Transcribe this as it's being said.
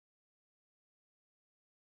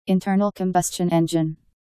Internal combustion engine.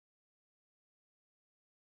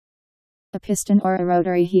 A piston or a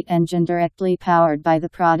rotary heat engine directly powered by the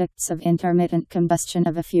products of intermittent combustion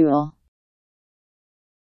of a fuel.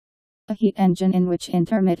 A heat engine in which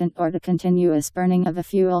intermittent or the continuous burning of a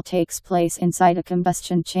fuel takes place inside a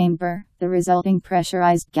combustion chamber. The resulting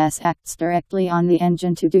pressurized gas acts directly on the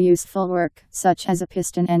engine to do useful work, such as a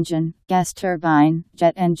piston engine, gas turbine,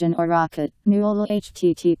 jet engine or rocket. Newell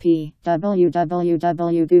http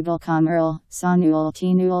www.google.com Earl, Sa Newell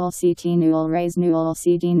T Newell CT Newell Raise Newell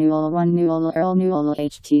CD Newell 1 Newell Earl Newell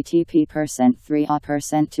http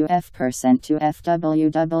 %3 to F to F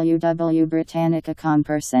www.britannica.com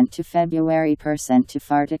to February to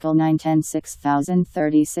Farticle 910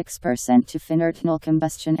 6036 to Finnertnal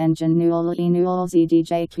combustion engine Newell E Newell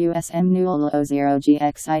ZDJQSM Newell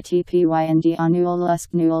O0GXITPYND on Newell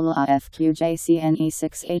Lusk Newell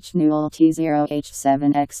AFQJCNE6H Newell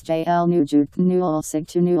T0H7XJL Newjuk Newell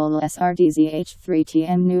Sig2 Newell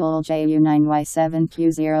SRDZH3TM Newell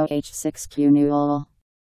JU9Y7Q0H6Q Newell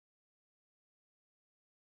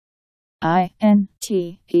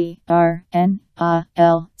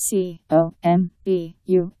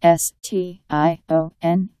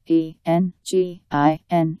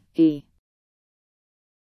INTERNALCOMBUSTIONENGINE.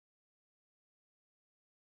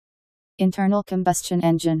 Internal combustion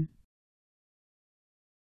engine.